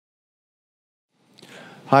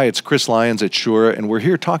Hi, it's Chris Lyons at Shure, and we're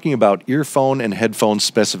here talking about earphone and headphone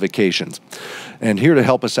specifications. And here to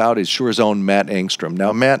help us out is Shure's own Matt Engstrom.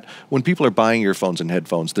 Now, Matt, when people are buying earphones and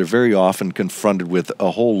headphones, they're very often confronted with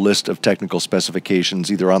a whole list of technical specifications,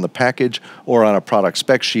 either on the package or on a product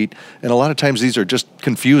spec sheet, and a lot of times these are just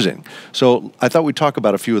confusing. So I thought we'd talk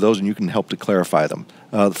about a few of those, and you can help to clarify them.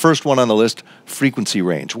 The first one on the list, frequency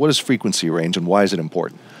range. What is frequency range, and why is it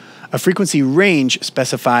important? A frequency range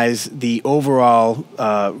specifies the overall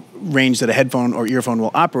range that a headphone or earphone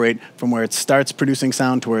will operate from where it starts producing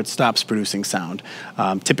sound to where it stops producing sound,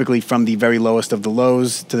 typically from the very lowest of the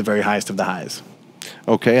lows to the very highest of the highs.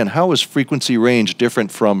 Okay, and how is frequency range different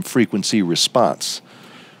from frequency response?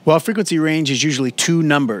 Well, frequency range is usually two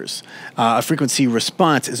numbers. A frequency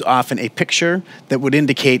response is often a picture that would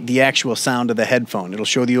indicate the actual sound of the headphone. It'll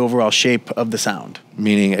show the overall shape of the sound.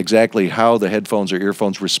 Meaning exactly how the headphones or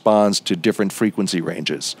earphones responds to different frequency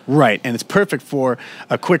ranges. Right, and it's perfect for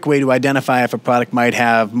a quick way to identify if a product might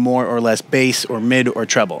have more or less bass or mid or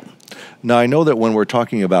treble. Now, I know that when we're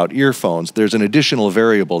talking about earphones, there's an additional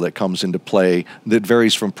variable that comes into play that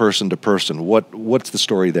varies from person to person. What's the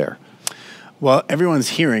story there? Well, everyone's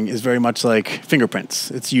hearing is very much like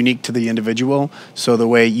fingerprints. It's unique to the individual, so the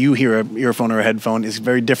way you hear an earphone or a headphone is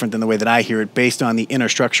very different than the way that I hear it based on the inner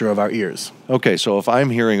structure of our ears. Okay, so if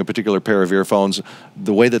I'm hearing a particular pair of earphones,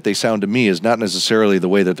 the way that they sound to me is not necessarily the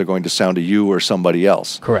way that they're going to sound to you or somebody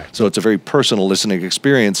else. Correct. So it's a very personal listening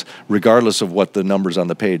experience, regardless of what the numbers on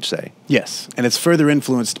the page say. Yes, and it's further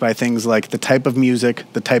influenced by things like the type of music,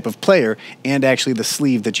 the type of player, and actually the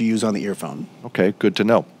sleeve that you use on the earphone. Okay, good to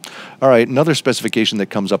know. All right, another specification that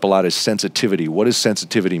comes up a lot is sensitivity. What does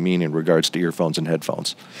sensitivity mean in regards to earphones and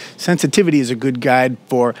headphones? Sensitivity is a good guide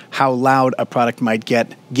for how loud a product might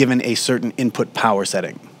get given a certain input power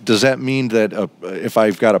setting. Does that mean that if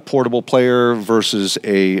I've got a portable player versus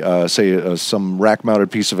some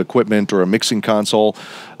rack-mounted piece of equipment or a mixing console,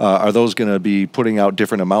 are those going to be putting out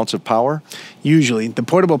different amounts of power? Usually. The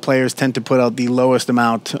portable players tend to put out the lowest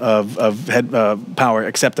amount of power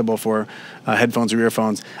acceptable for headphones or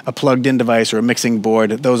earphones. A plugged-in device or a mixing board,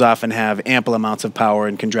 those often have ample amounts of power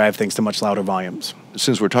and can drive things to much louder volumes.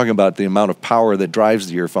 Since we're talking about the amount of power that drives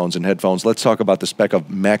the earphones and headphones, let's talk about the spec of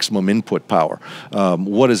maximum input power.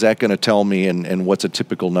 What is that going to tell me, and what's a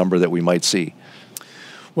typical number that we might see?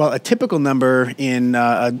 Well, a typical number in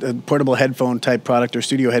a portable headphone type product or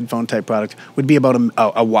studio headphone type product would be about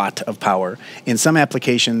a watt of power. In some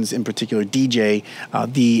applications, in particular DJ,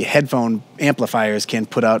 the headphone amplifiers can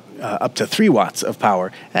put out up to 3 watts of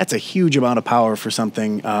power. That's a huge amount of power for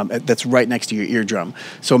something that's right next to your eardrum.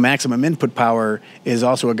 So maximum input power is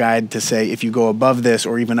also a guide to say if you go above this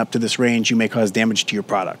or even up to this range, you may cause damage to your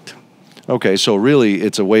product. Okay, so really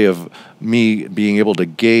it's a way of me being able to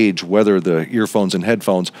gauge whether the earphones and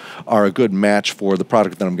headphones are a good match for the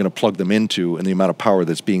product that I'm going to plug them into and the amount of power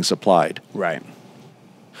that's being supplied. Right.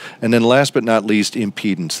 And then last but not least,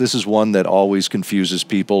 impedance. This is one that always confuses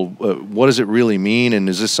people. What does it really mean, and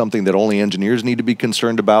is this something that only engineers need to be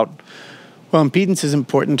concerned about? Well, impedance is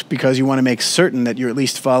important because you want to make certain that you're at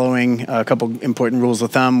least following a couple important rules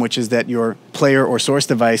of thumb, which is that your player or source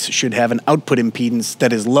device should have an output impedance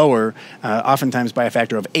that is lower, oftentimes by a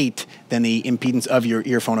factor of 8, than the impedance of your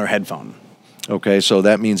earphone or headphone. Okay, so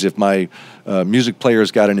that means if my music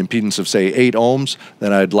player's got an impedance of, say, 8 ohms,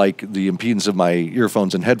 then I'd like the impedance of my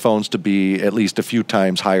earphones and headphones to be at least a few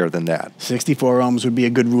times higher than that. 64 ohms would be a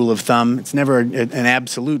good rule of thumb. It's never an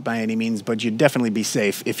absolute by any means, but you'd definitely be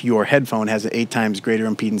safe if your headphone has an 8 times greater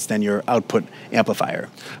impedance than your output amplifier.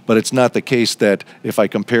 But it's not the case that if I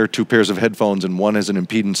compare 2 pairs of headphones and one has an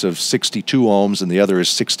impedance of 62 ohms and the other is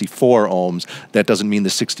 64 ohms, that doesn't mean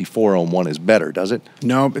the 64 ohm one is better, does it?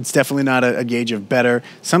 No, it's definitely not a gauge of better.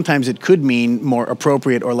 Sometimes it could mean more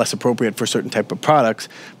appropriate or less appropriate for certain type of products,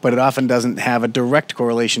 but it often doesn't have a direct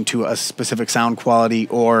correlation to a specific sound quality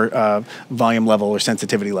or volume level or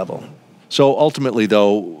sensitivity level. So ultimately,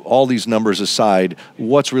 though, all these numbers aside,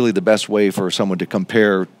 what's really the best way for someone to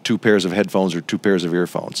compare 2 pairs of headphones or 2 pairs of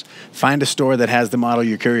earphones? Find a store that has the model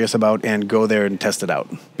you're curious about and go there and test it out.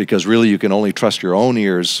 Because really you can only trust your own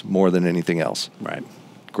ears more than anything else. Right.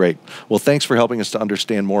 Great. Well, thanks for helping us to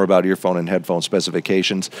understand more about earphone and headphone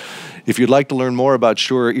specifications. If you'd like to learn more about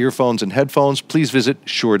Shure earphones and headphones, please visit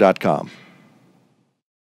Shure.com.